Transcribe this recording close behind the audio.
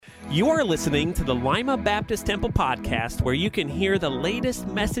You are listening to the Lima Baptist Temple podcast, where you can hear the latest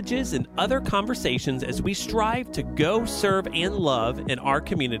messages and other conversations as we strive to go, serve, and love in our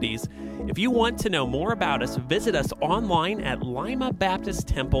communities. If you want to know more about us, visit us online at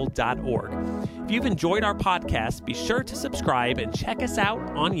limabaptisttemple.org. If you've enjoyed our podcast, be sure to subscribe and check us out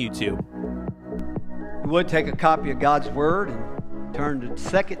on YouTube. You would take a copy of God's Word and turn to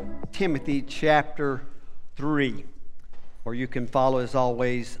 2 Timothy chapter 3. Or you can follow, as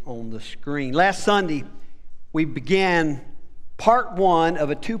always, on the screen. Last Sunday, we began part one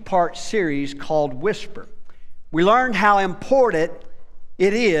of a two-part series called Whisper. We learned how important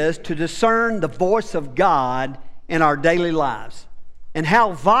it is to discern the voice of God in our daily lives, and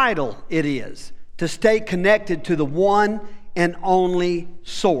how vital it is to stay connected to the one and only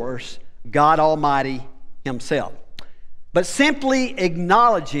source, God Almighty Himself. But simply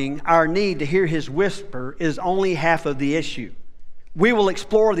acknowledging our need to hear His whisper is only half of the issue. We will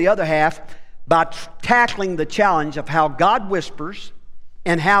explore the other half by tackling the challenge of how God whispers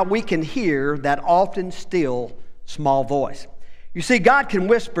and how we can hear that often still small voice. You see, God can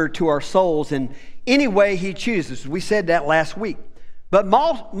whisper to our souls in any way He chooses. We said that last week. But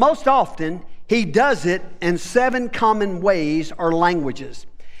most often, He does it in 7 common ways or languages.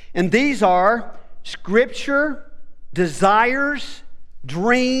 And these are Scripture, desires,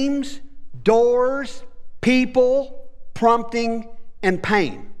 dreams, doors, people, prompting, and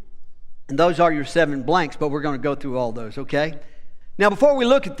pain. And those are your 7 blanks, but we're going to go through all those, okay? Now, before we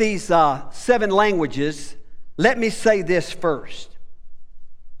look at these 7 languages, let me say this first.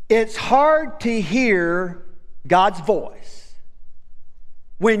 It's hard to hear God's voice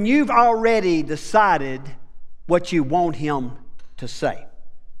when you've already decided what you want Him to say.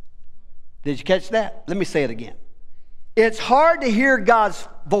 Did you catch that? Let me say it again. It's hard to hear God's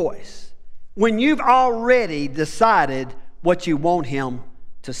voice when you've already decided what you want Him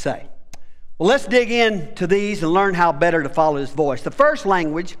to say. Well, let's dig into these and learn how better to follow His voice. The first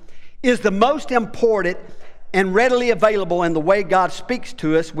language is the most important and readily available in the way God speaks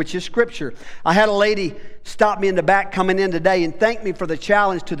to us, which is Scripture. I had a lady stop me in the back coming in today and thank me for the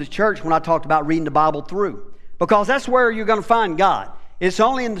challenge to the church when I talked about reading the Bible through. Because that's where you're going to find God. It's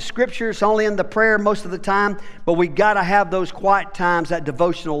only in the Scripture, it's only in the prayer most of the time, but we got to have those quiet times, that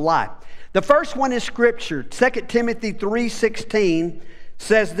devotional life. The first one is Scripture. 2 Timothy 3:16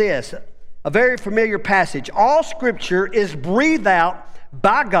 says this, a very familiar passage. All Scripture is breathed out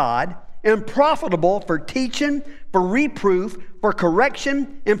by God and profitable for teaching, for reproof, for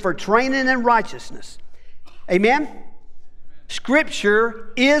correction, and for training in righteousness. Amen?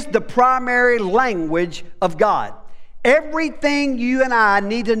 Scripture is the primary language of God. Everything you and I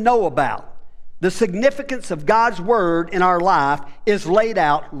need to know about the significance of God's Word in our life is laid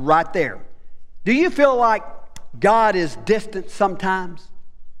out right there. Do you feel like God is distant sometimes?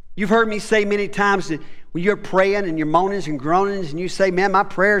 You've heard me say many times that when you're praying and you're moanings and groanings and you say, man, my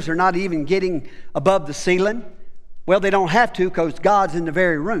prayers are not even getting above the ceiling. Well, they don't have to, because God's in the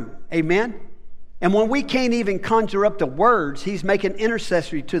very room. Amen? And when we can't even conjure up the words, He's making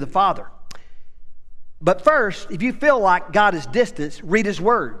intercessory to the Father. But first, if you feel like God is distant, read His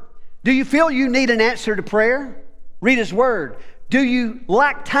Word. Do you feel you need an answer to prayer? Read His Word. Do you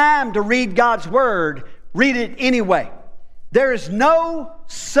lack time to read God's Word? Read it anyway. There is no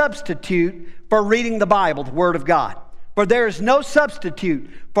substitute for reading the Bible, the Word of God. For there is no substitute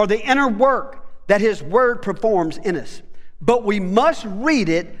for the inner work that His Word performs in us. But we must read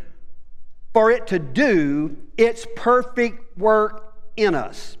it for it to do its perfect work in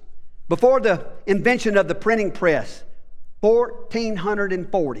us. Before the invention of the printing press,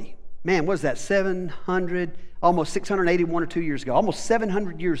 1440. Man, what was that? 700, almost 681 or 2 years ago. Almost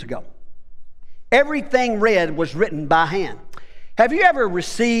 700 years ago. Everything read was written by hand. Have you ever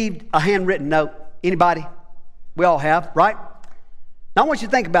received a handwritten note? Anybody? We all have, right? Now I want you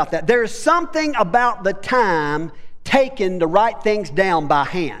to think about that. There is something about the time taken to write things down by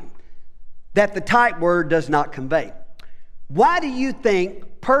hand that the typed word does not convey. Why do you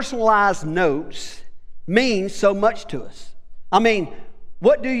think personalized notes mean so much to us? I mean,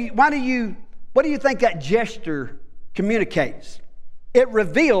 what do you think that gesture communicates? It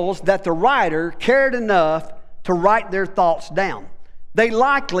reveals that the writer cared enough to write their thoughts down. They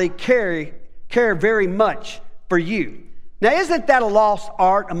likely care very much for you. Now, isn't that a lost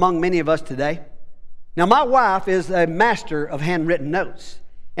art among many of us today? Now, my wife is a master of handwritten notes.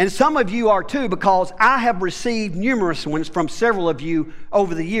 And some of you are too, because I have received numerous ones from several of you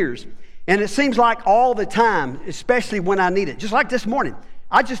over the years. And it seems like all the time, especially when I need it. Just like this morning,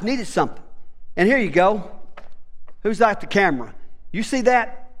 I just needed something. And here you go. Who's at the camera? You see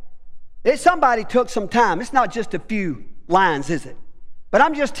that? Somebody took some time. It's not just a few lines, is it? But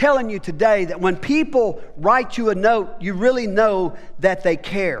I'm just telling you today that when people write you a note, you really know that they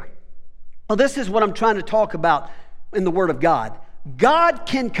care. Well, this is what I'm trying to talk about in the Word of God. God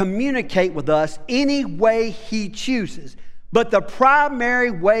can communicate with us any way He chooses, but the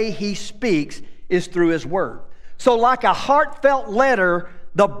primary way He speaks is through His Word. So like a heartfelt letter,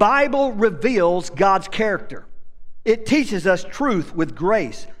 the Bible reveals God's character. It teaches us truth with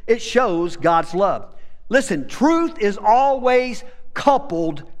grace. It shows God's love. Listen, truth is always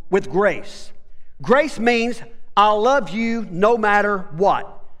coupled with grace. Grace means I'll love you no matter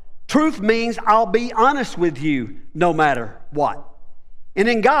what. Truth means I'll be honest with you no matter what. And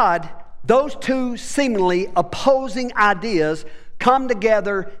in God, those two seemingly opposing ideas come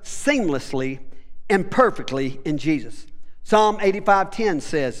together seamlessly and perfectly in Jesus. Psalm 85:10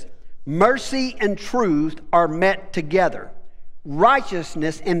 says, mercy and truth are met together.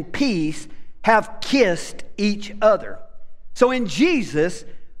 Righteousness and peace have kissed each other. So in Jesus,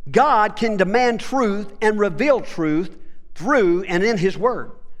 God can demand truth and reveal truth through and in His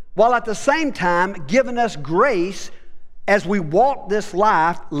Word, while at the same time giving us grace as we walk this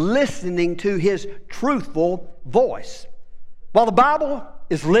life listening to His truthful voice. While the Bible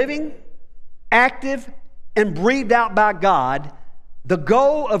is living, active, and breathed out by God, the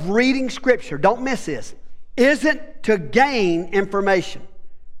goal of reading Scripture, don't miss this, isn't to gain information.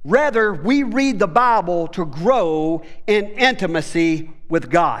 Rather, we read the Bible to grow in intimacy with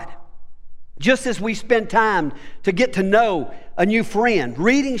God. Just as we spend time to get to know a new friend,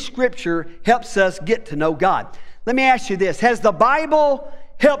 reading Scripture helps us get to know God. Let me ask you this. Has the Bible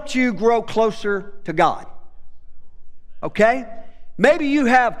helped you grow closer to God? Okay? Maybe you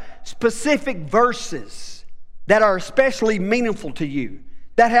have specific verses that are especially meaningful to you,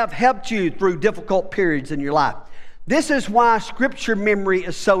 that have helped you through difficult periods in your life. This is why Scripture memory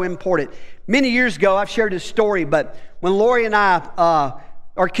is so important. Many years ago, I've shared this story, but when Lori and I,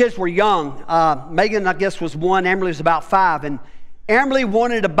 our kids were young, Megan, I guess, was 1, Amberly was about 5, and Amberly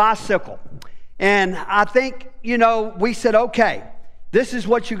wanted a bicycle. And I think, we said, okay, this is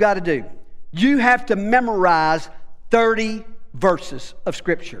what you got to do. You have to memorize 30 verses of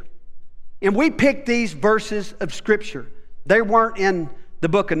Scripture. And we picked these verses of Scripture. They weren't in the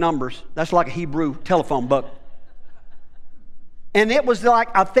book of Numbers. That's like a Hebrew telephone book. And it was like,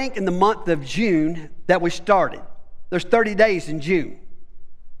 I think, in the month of June that we started. There's 30 days in June.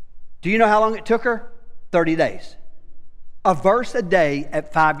 Do you know how long it took her? 30 days. A verse a day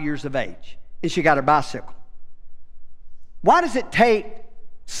at 5 years of age. And she got her bicycle. Why does it take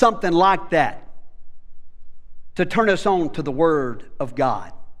something like that to turn us on to the Word of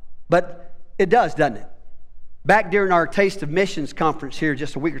God? But it does, doesn't it? Back during our Taste of Missions conference here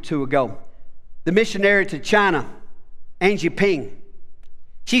just a week or two ago, the missionary to China, Angie Ping,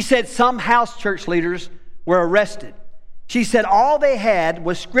 she said some house church leaders were arrested. She said all they had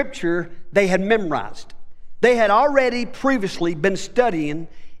was Scripture they had memorized. They had already previously been studying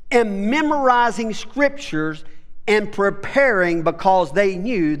and memorizing Scriptures and preparing because they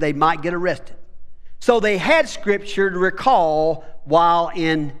knew they might get arrested. So they had Scripture to recall while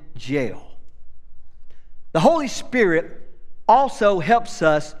in jail. The Holy Spirit also helps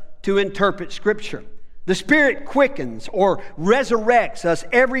us to interpret Scripture. The Spirit quickens or resurrects us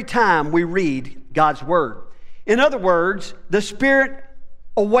every time we read God's Word. In other words, the Spirit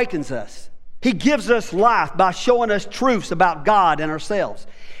awakens us. He gives us life by showing us truths about God and ourselves.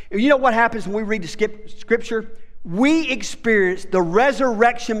 You know what happens when we read the Scripture? We experience the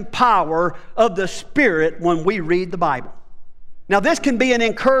resurrection power of the Spirit when we read the Bible. Now, this can be an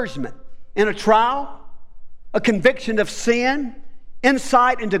encouragement in a trial, a conviction of sin,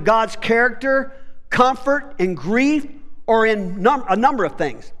 insight into God's character, comfort in grief, or in a number of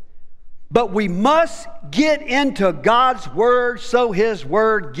things. But we must get into God's Word so His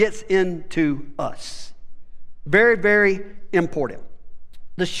Word gets into us. Very, very important.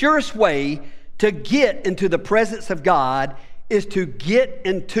 The surest way to get into the presence of God is to get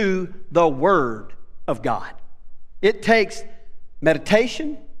into the Word of God. It takes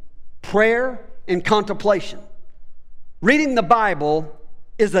meditation, prayer, and contemplation. Reading the Bible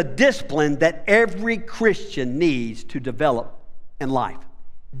is a discipline that every Christian needs to develop in life.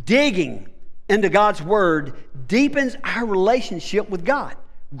 Digging into God's Word deepens our relationship with God,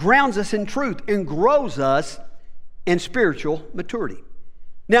 grounds us in truth, and grows us in spiritual maturity.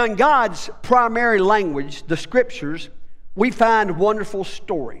 Now, in God's primary language, the Scriptures, we find wonderful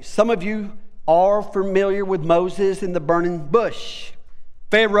stories. Some of you are familiar with Moses and the burning bush,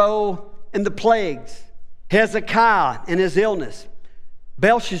 Pharaoh and the plagues, Hezekiah and his illness,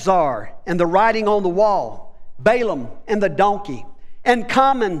 Belshazzar and the writing on the wall, Balaam and the donkey, and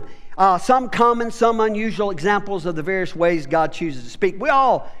common some common, some unusual examples of the various ways God chooses to speak. We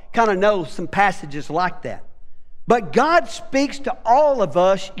all kind of know some passages like that. But God speaks to all of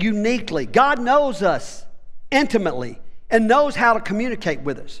us uniquely. God knows us intimately and knows how to communicate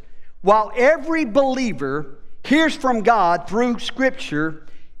with us. While every believer hears from God through Scripture,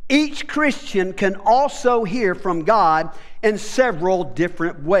 each Christian can also hear from God in several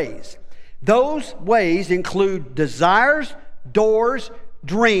different ways. Those ways include desires, doors,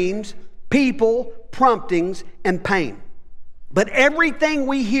 dreams, people, promptings, and pain. But everything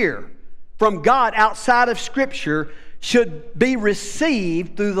we hear from God outside of Scripture should be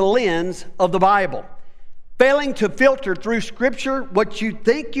received through the lens of the Bible. Failing to filter through Scripture what you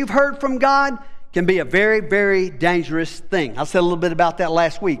think you've heard from God can be a very, very dangerous thing. I said a little bit about that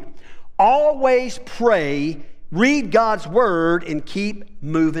last week. Always pray, read God's Word, and keep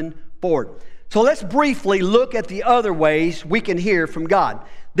moving forward. So let's briefly look at the other ways we can hear from God.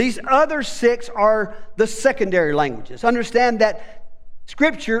 These other 6 are the secondary languages. Understand that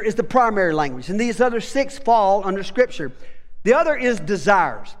Scripture is the primary language, and these other 6 fall under Scripture. The other is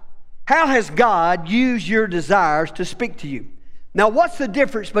desires. How has God used your desires to speak to you? Now, what's the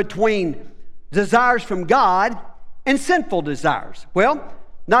difference between desires from God and sinful desires? Well,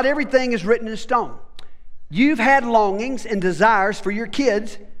 not everything is written in stone. You've had longings and desires for your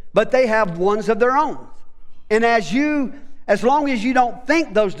kids, but they have ones of their own. And as long as you don't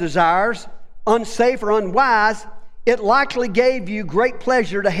think those desires unsafe or unwise, it likely gave you great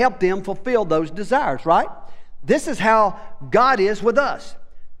pleasure to help them fulfill those desires, right? This is how God is with us.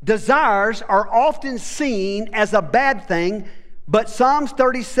 Desires are often seen as a bad thing, but Psalms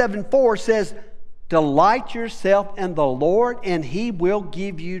 37:4 says, "Delight yourself in the Lord, and He will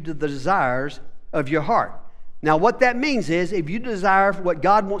give you the desires of your heart." Now, what that means is, if you desire what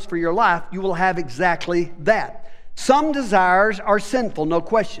God wants for your life, you will have exactly that. Some desires are sinful, no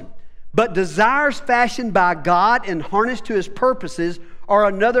question. But desires fashioned by God and harnessed to His purposes are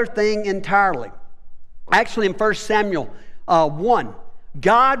another thing entirely. Actually, in 1 Samuel 1,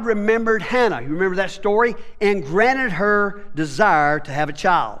 God remembered Hannah, you remember that story, and granted her desire to have a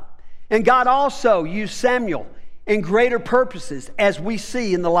child. And God also used Samuel in greater purposes, as we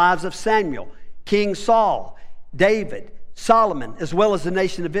see in the lives of Samuel, King Saul, David, Solomon, as well as the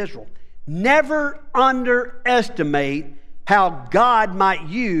nation of Israel. Never underestimate how God might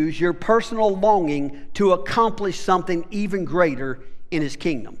use your personal longing to accomplish something even greater in His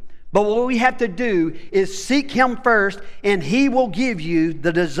kingdom. But what we have to do is seek Him first, and He will give you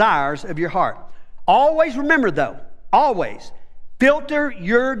the desires of your heart. Always remember, though, always filter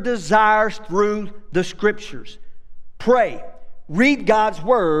your desires through the Scriptures. Pray, read God's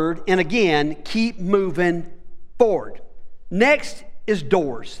Word, and again, keep moving forward. Next is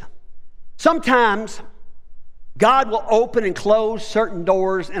doors. Sometimes God will open and close certain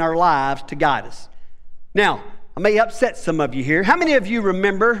doors in our lives to guide us. Now, I may upset some of you here. How many of you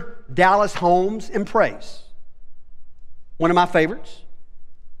remember Dallas Holmes and Praise? One of my favorites.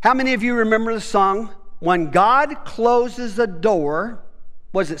 How many of you remember the song, "When God closes a door,"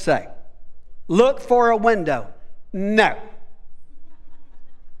 what does it say? "Look for a window"? No.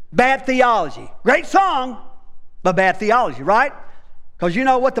 Bad theology. Great song, but bad theology, right? Because you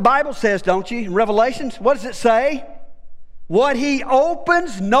know what the Bible says, don't you? In Revelations, what does it say? What He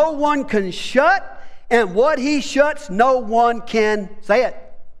opens, no one can shut, and what He shuts, no one can, say it,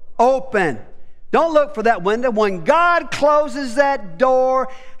 open. Don't look for that window. When God closes that door,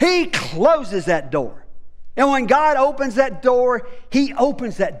 He closes that door. And when God opens that door, He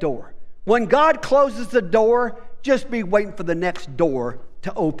opens that door. When God closes the door, just be waiting for the next door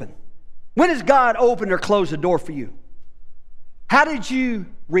to open. When does God open or close a door for you? How did you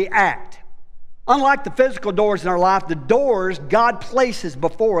react? Unlike the physical doors in our life, the doors God places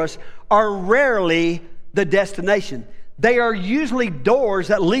before us are rarely the destination. They are usually doors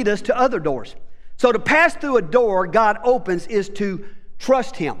that lead us to other doors. So to pass through a door God opens is to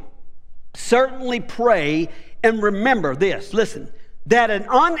trust Him. Certainly pray, and remember this, listen, that an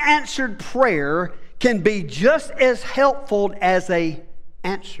unanswered prayer can be just as helpful as an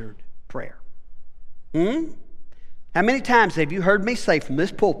answered prayer. How many times have you heard me say from this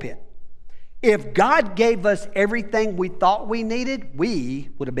pulpit, if God gave us everything we thought we needed, we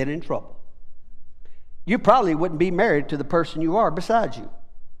would have been in trouble. You probably wouldn't be married to the person you are beside you.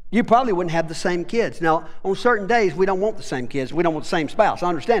 You probably wouldn't have the same kids. Now, on certain days, we don't want the same kids. We don't want the same spouse. I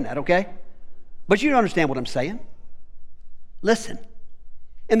understand that, okay? But you understand what I'm saying. Listen,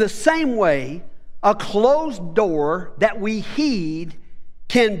 in the same way, a closed door that we heed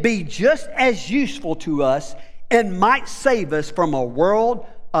can be just as useful to us and might save us from a world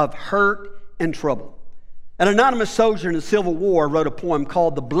of hurt and trouble. An anonymous soldier in the Civil War wrote a poem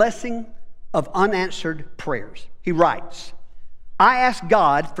called The Blessing of Unanswered Prayers. He writes, I asked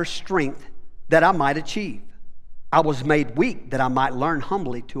God for strength that I might achieve. I was made weak that I might learn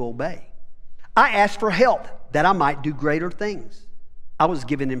humbly to obey. I asked for health that I might do greater things. I was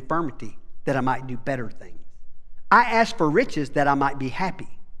given infirmity that I might do better things. I asked for riches that I might be happy.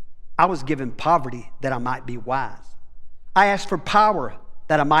 I was given poverty that I might be wise. I asked for power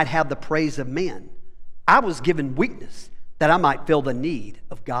that I might have the praise of men. I was given weakness that I might feel the need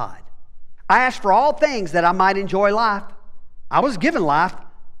of God. I asked for all things that I might enjoy life. I was given life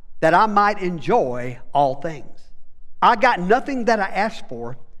that I might enjoy all things. I got nothing that I asked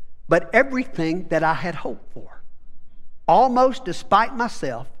for, but everything that I had hoped for. Almost despite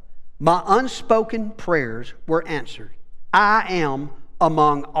myself, my unspoken prayers were answered. I am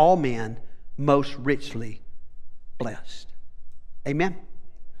among all men most richly blessed. Amen.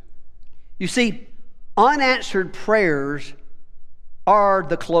 You see, unanswered prayers are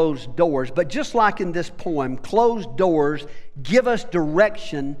the closed doors. But just like in this poem, closed doors give us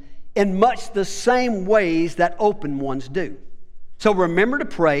direction in much the same ways that open ones do. So remember to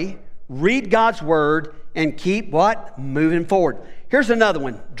pray, read God's Word, and keep what? Moving forward. Here's another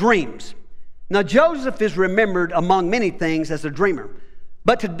one, dreams. Now Joseph is remembered among many things as a dreamer.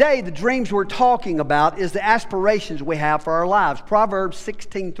 But today the dreams we're talking about is the aspirations we have for our lives. Proverbs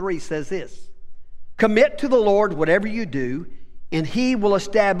 16:3 says this, commit to the Lord whatever you do, and He will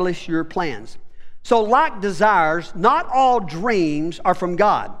establish your plans. So like desires, not all dreams are from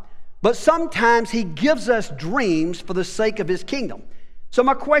God, but sometimes He gives us dreams for the sake of His kingdom. So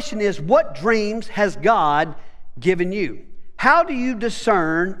my question is, what dreams has God given you? How do you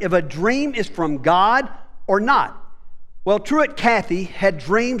discern if a dream is from God or not? Well, Truett Cathy had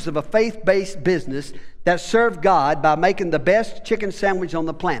dreams of a faith-based business that served God by making the best chicken sandwich on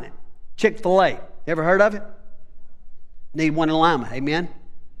the planet, Chick-fil-A. Ever heard of it? Need one in Lima, amen?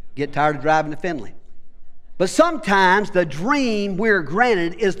 Get tired of driving to Findlay. But sometimes the dream we're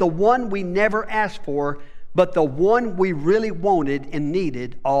granted is the one we never asked for, but the one we really wanted and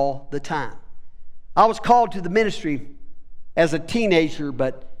needed all the time. I was called to the ministry as a teenager,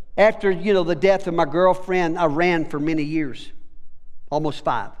 but after, the death of my girlfriend, I ran for many years, almost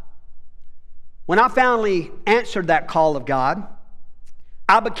 5. When I finally answered that call of God,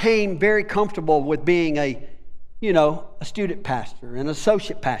 I became very comfortable with being a student pastor, an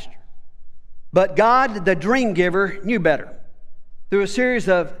associate pastor. But God, the dream giver, knew better. Through a series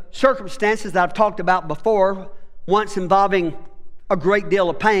of circumstances that I've talked about before, once involving a great deal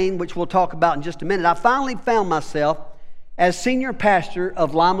of pain, which we'll talk about in just a minute, I finally found myself as senior pastor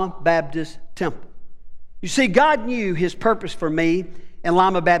of Lima Baptist Temple. You see, God knew His purpose for me in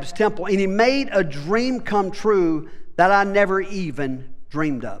Lima Baptist Temple, and He made a dream come true that I never even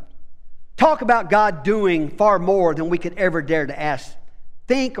dreamed of. Talk about God doing far more than we could ever dare to ask,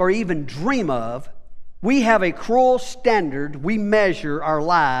 think, or even dream of. We have a cruel standard we measure our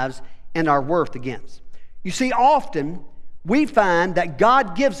lives and our worth against. You see, often we find that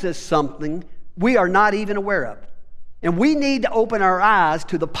God gives us something we are not even aware of. And we need to open our eyes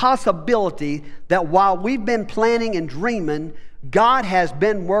to the possibility that while we've been planning and dreaming, God has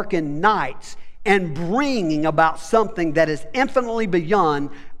been working nights and bringing about something that is infinitely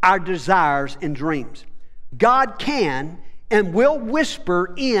beyond our desires and dreams. God can and will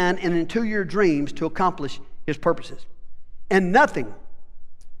whisper in and into your dreams to accomplish His purposes. And nothing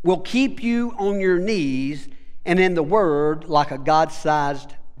will keep you on your knees and in the Word like a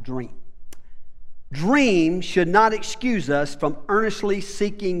God-sized dream. Dreams should not excuse us from earnestly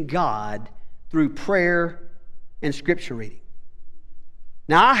seeking God through prayer and Scripture reading.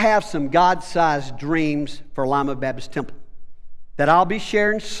 Now, I have some God-sized dreams for Lima Baptist Temple that I'll be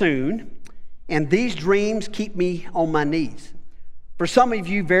sharing soon, and these dreams keep me on my knees. For some of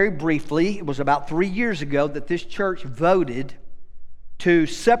you, very briefly, it was about 3 years ago that this church voted to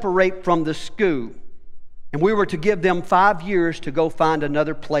separate from the school. And we were to give them 5 years to go find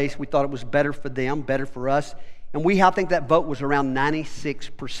another place. We thought it was better for them, better for us. And I think that vote was around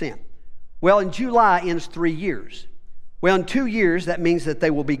 96%. Well, in July ends 3 years. Well, in 2 years, that means that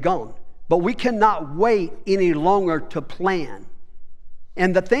they will be gone. But we cannot wait any longer to plan.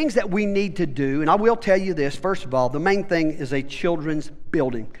 And the things that we need to do, and I will tell you this, first of all, the main thing is a children's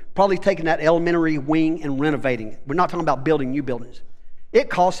building. Probably taking that elementary wing and renovating it. We're not talking about building new buildings. It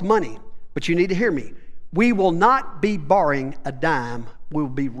costs money, but you need to hear me. We will not be borrowing a dime. We will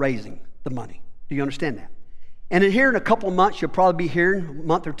be raising the money. Do you understand that? And here in a couple of months, you'll probably be hearing a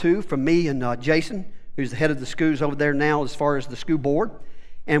month or two from me and Jason, who's the head of the schools over there now as far as the school board.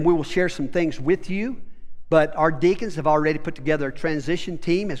 And we will share some things with you. But our deacons have already put together a transition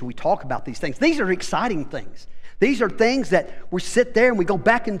team as we talk about these things. These are exciting things. These are things that we sit there and we go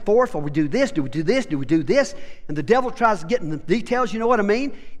back and forth, or we do this, do we do this, do we do this? And the devil tries to get in the details, you know what I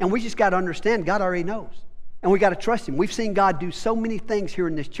mean? And we just got to understand God already knows. And we got to trust Him. We've seen God do so many things here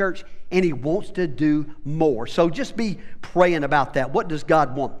in this church, and He wants to do more. So just be praying about that. What does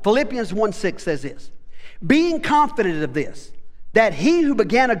God want? Philippians 1:6 says this, being confident of this, that He who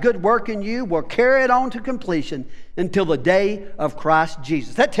began a good work in you will carry it on to completion until the day of Christ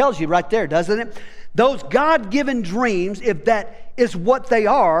Jesus. That tells you right there, doesn't it? Those God-given dreams, if that is what they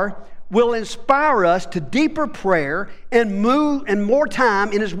are, will inspire us to deeper prayer and more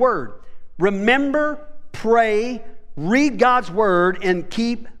time in His Word. Remember, pray, read God's Word, and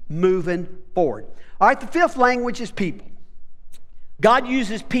keep moving forward. All right, the fifth language is people. God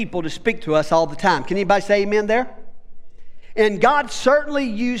uses people to speak to us all the time. Can anybody say amen there? And God certainly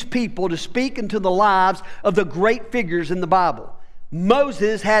used people to speak into the lives of the great figures in the Bible.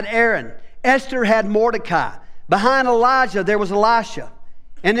 Moses had Aaron. Esther had Mordecai. Behind Elijah, there was Elisha.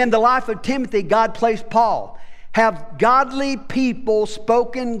 And in the life of Timothy, God placed Paul. Have godly people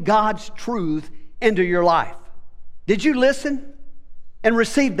spoken God's truth into your life? Did you listen and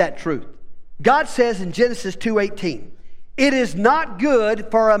receive that truth? God says in Genesis 2:18, it is not good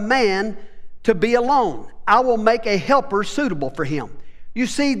for a man to be alone. I will make a helper suitable for him. You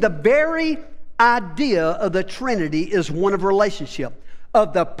see, the very idea of the Trinity is one of relationship,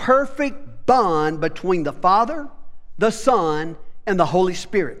 of the perfect bond between the Father, the Son, and the Holy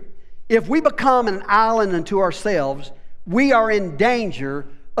Spirit. If we become an island unto ourselves, we are in danger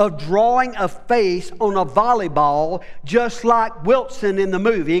of drawing a face on a volleyball, just like Wilson in the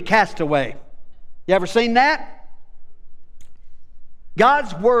movie Castaway. You ever seen that?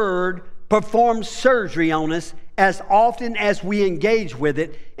 God's Word performs surgery on us as often as we engage with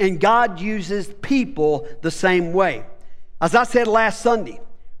it, and God uses people the same way. As I said last Sunday,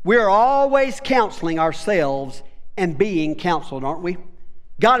 we're always counseling ourselves and being counseled, aren't we?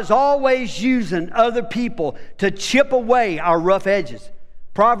 God is always using other people to chip away our rough edges.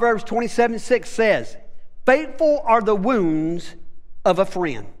 Proverbs 27:6 says, faithful are the wounds of a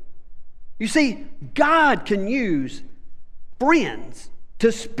friend. You see, God can use friends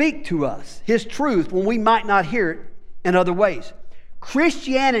to speak to us His truth when we might not hear it in other ways.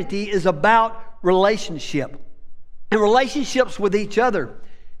 Christianity is about relationship and relationships with each other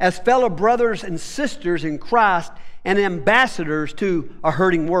as fellow brothers and sisters in Christ and ambassadors to a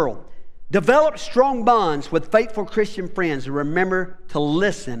hurting world. Develop strong bonds with faithful Christian friends and remember to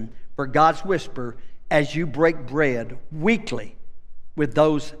listen for God's whisper as you break bread weekly with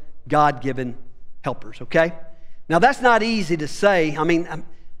those God-given helpers, okay? Now, that's not easy to say.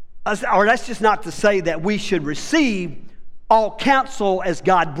 Or that's just not to say that we should receive all counsel as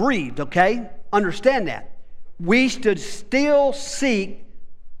God breathed, okay? Understand that. We should still seek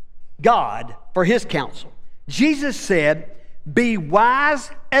God for His counsel. Jesus said, be wise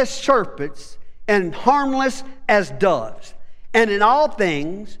as serpents and harmless as doves. And in all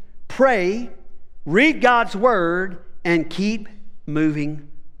things, pray, read God's Word, and keep moving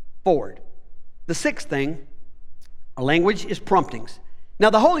forward. The sixth thing, a language, is promptings. Now,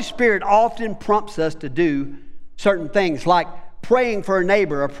 the Holy Spirit often prompts us to do certain things like praying for a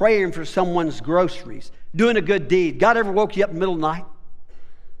neighbor or praying for someone's groceries, doing a good deed. God ever woke you up in the middle of the night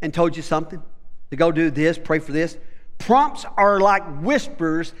and told you something? To go do this, pray for this? Prompts are like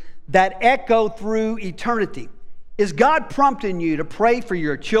whispers that echo through eternity. Is God prompting you to pray for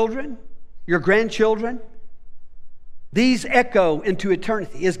your children, your grandchildren? These echo into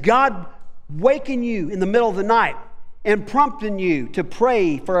eternity. Is God waking you in the middle of the night and prompting you to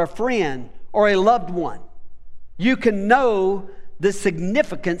pray for a friend or a loved one? You can know the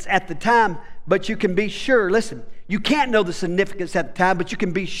significance at the time, but you can be sure, listen, you can't know the significance at the time, but you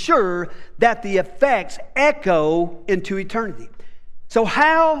can be sure that the effects echo into eternity. So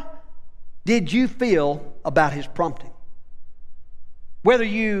how did you feel about His prompting? Whether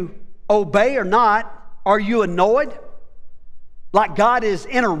you obey or not, are you annoyed? Like God is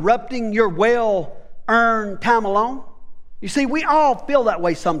interrupting your well-earned time alone? You see, we all feel that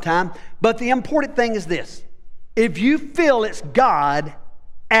way sometime, but the important thing is this. If you feel it's God,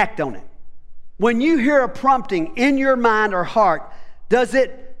 act on it. When you hear a prompting in your mind or heart, does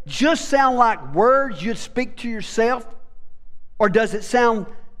it just sound like words you'd speak to yourself? Or does it sound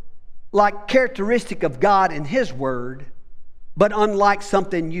like characteristic of God and His Word, but unlike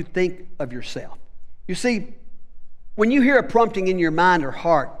something you think of yourself? You see, when you hear a prompting in your mind or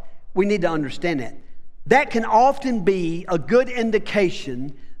heart, we need to understand that. That can often be a good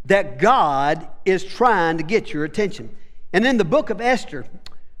indication that God is trying to get your attention. And in the book of Esther,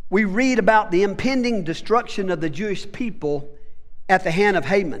 we read about the impending destruction of the Jewish people at the hand of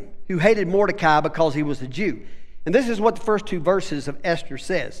Haman, who hated Mordecai because he was a Jew. And this is what the first 2 verses of Esther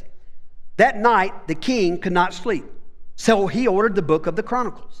says. That night the king could not sleep, so he ordered the book of the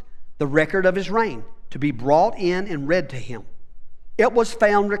Chronicles, the record of his reign, to be brought in and read to him. It was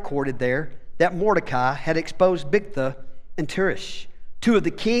found recorded there that Mordecai had exposed Bigtha and Teresh, 2 of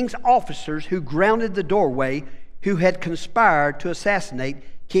the king's officers who grounded the doorway, who had conspired to assassinate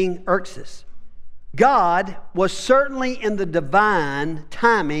King Xerxes. God was certainly in the divine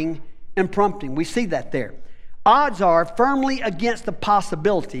timing and prompting. We see that there. Odds are firmly against the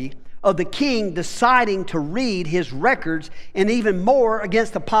possibility of the king deciding to read his records, and even more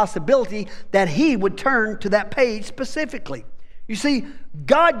against the possibility that he would turn to that page specifically. You see,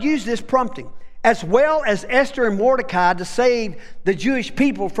 God used this prompting, as well as Esther and Mordecai, to save the Jewish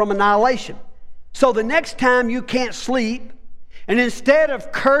people from annihilation. So the next time you can't sleep, and instead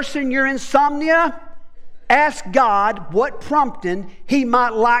of cursing your insomnia, ask God what prompting He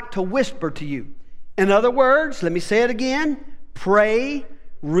might like to whisper to you. In other words, let me say it again, pray,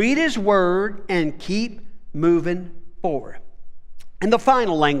 read His Word, and keep moving forward. And the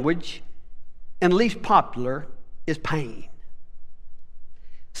final language, and least popular, is pain.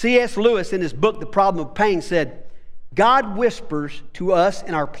 C.S. Lewis, in his book, The Problem of Pain, said, God whispers to us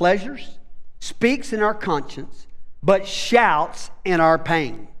in our pleasures, speaks in our conscience, but shouts in our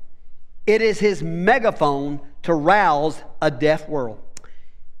pain. It is His megaphone to rouse a deaf world.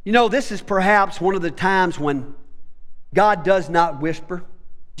 You know, this is perhaps one of the times when God does not whisper.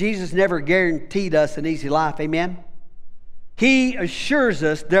 Jesus never guaranteed us an easy life, amen? He assures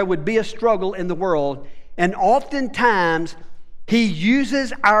us there would be a struggle in the world, and oftentimes He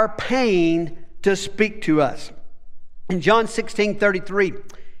uses our pain to speak to us. In John 16:33,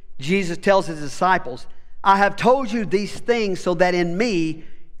 Jesus tells His disciples, I have told you these things so that in me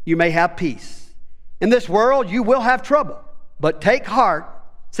you may have peace. In this world you will have trouble, but take heart,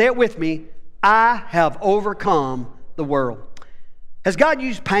 say it with me, I have overcome the world. Has God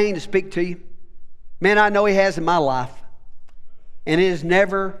used pain to speak to you? Man, I know He has in my life. And it is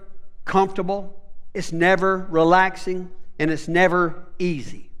never comfortable, it's never relaxing, and it's never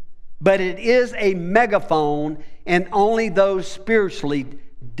easy. But it is a megaphone, and only those spiritually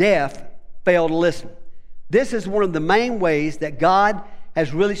deaf fail to listen. This is one of the main ways that God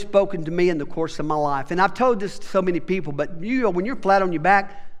has really spoken to me in the course of my life. And I've told this to so many people, but you know, when you're flat on your back,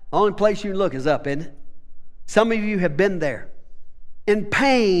 the only place you can look is up, isn't it? Some of you have been there. In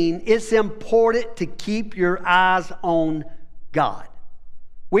pain, it's important to keep your eyes on God.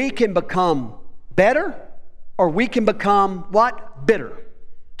 We can become better, or we can become what? Bitter.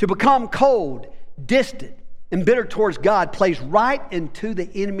 To become cold, distant, and bitter towards God plays right into the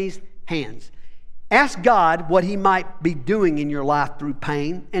enemy's hands. Ask God what He might be doing in your life through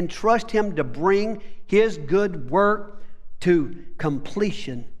pain, and trust Him to bring His good work to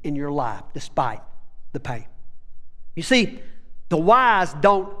completion in your life despite the pain. You see, the wise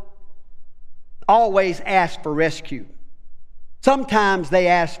don't always ask for rescue. Sometimes they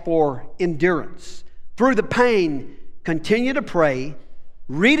ask for endurance. Through the pain, continue to pray,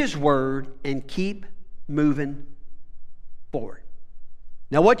 read His Word, and keep moving forward.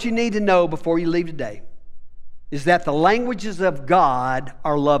 Now, what you need to know before you leave today is that the languages of God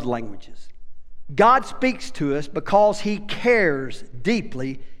are love languages. God speaks to us because He cares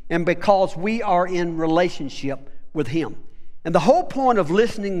deeply and because we are in relationship with Him. And the whole point of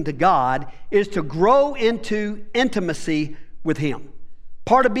listening to God is to grow into intimacy with Him.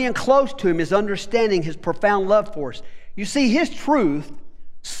 Part of being close to Him is understanding His profound love for us. You see, His truth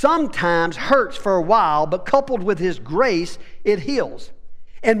sometimes hurts for a while, but coupled with His grace, it heals.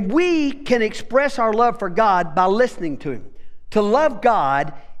 And we can express our love for God by listening to Him. To love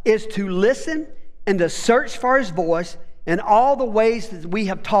God is to listen and to search for His voice in all the ways that we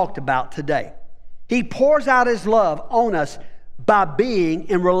have talked about today. He pours out His love on us by being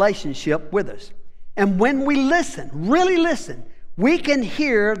in relationship with us. And when we listen, really listen, we can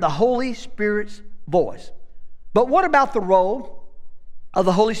hear the Holy Spirit's voice. But what about the role of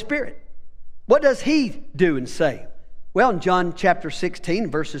the Holy Spirit? What does He do and say? Well, in John chapter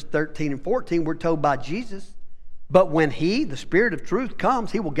 16, verses 13 and 14, we're told by Jesus, but when He, the Spirit of truth,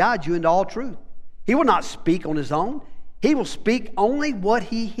 comes, He will guide you into all truth. He will not speak on His own. He will speak only what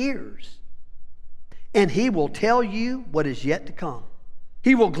He hears. And He will tell you what is yet to come.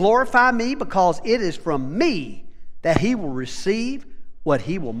 He will glorify Me because it is from Me that He will receive what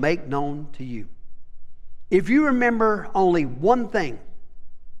He will make known to you. If you remember only one thing,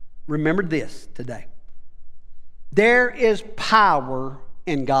 remember this today. There is power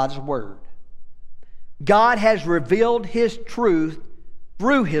in God's Word. God has revealed His truth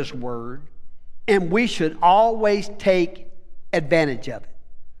through His Word, and we should always take advantage of it.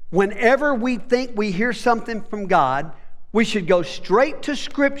 Whenever we think we hear something from God, we should go straight to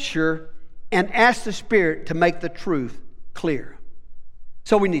Scripture and ask the Spirit to make the truth clear.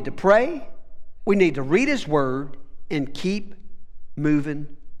 So we need to pray, we need to read His Word, and keep moving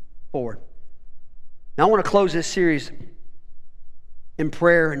forward. Now I want to close this series in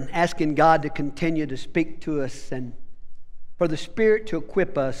prayer and asking God to continue to speak to us and for the Spirit to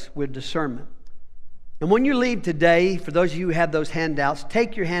equip us with discernment. And when you leave today, for those of you who have those handouts,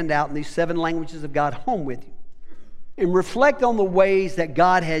 take your handout in these 7 languages of God home with you and reflect on the ways that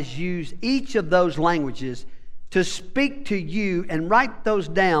God has used each of those languages to speak to you, and write those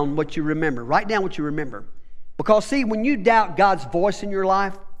down, what you remember. Write down what you remember. Because see, when you doubt God's voice in your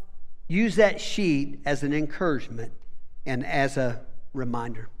life, use that sheet as an encouragement and as a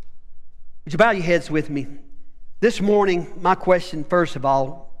reminder. Would you bow your heads with me? This morning, my question, first of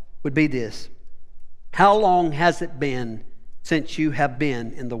all, would be this. How long has it been since you have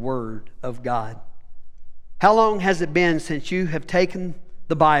been in the Word of God? How long has it been since you have taken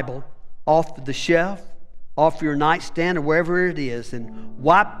the Bible off the shelf, off your nightstand, or wherever it is, and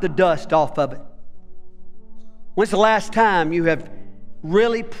wiped the dust off of it? When's the last time you have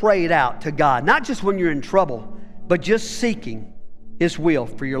really prayed out to God? Not just when you're in trouble, but just seeking His will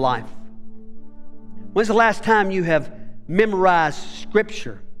for your life. When's the last time you have memorized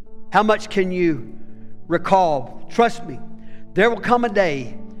Scripture? How much can you recall? Trust me, there will come a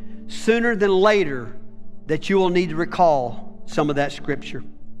day, sooner than later, that you will need to recall some of that Scripture.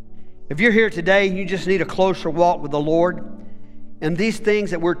 If you're here today and you just need a closer walk with the Lord, and these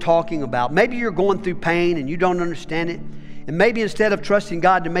things that we're talking about, maybe you're going through pain and you don't understand it, and maybe instead of trusting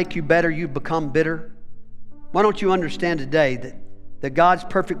God to make you better, you've become bitter. Why don't you understand today that God's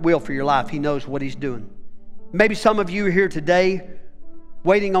perfect will for your life, He knows what He's doing. Maybe some of you are here today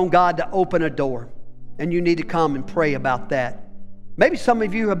waiting on God to open a door, and you need to come and pray about that. Maybe some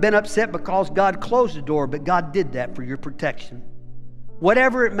of you have been upset because God closed the door, but God did that for your protection.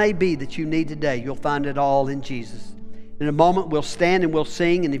 Whatever it may be that you need today, you'll find it all in Jesus. In a moment, we'll stand and we'll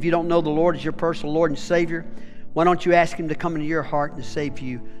sing, and if you don't know the Lord as your personal Lord and Savior, why don't you ask Him to come into your heart and to save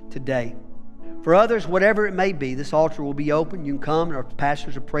you today? For others, whatever it may be, this altar will be open. You can come, and our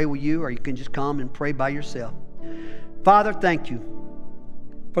pastors will pray with you, or you can just come and pray by yourself. Father, thank you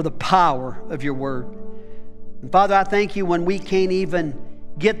for the power of your Word. And Father, I thank you when we can't even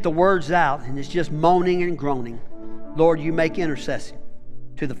get the words out, and it's just moaning and groaning. Lord, you make intercession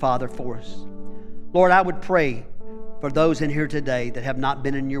to the Father for us. Lord, I would pray for those in here today that have not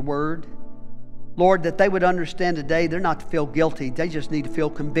been in your Word. Lord, that they would understand today they're not to feel guilty. They just need to feel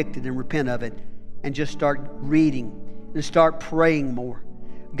convicted and repent of it and just start reading and start praying more.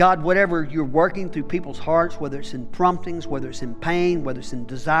 God, whatever you're working through people's hearts, whether it's in promptings, whether it's in pain, whether it's in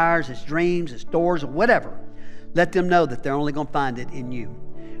desires, it's dreams, it's doors, or whatever, let them know that they're only going to find it in you.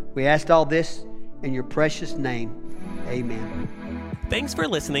 We asked all this in your precious name. Amen. Thanks for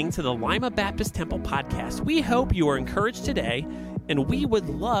listening to the Lima Baptist Temple podcast. We hope you are encouraged today, and we would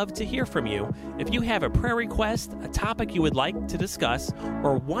love to hear from you. If you have a prayer request, a topic you would like to discuss,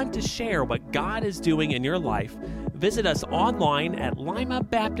 or want to share what God is doing in your life, visit us online at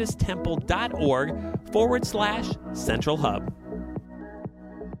limabaptisttemple.org/Central Hub.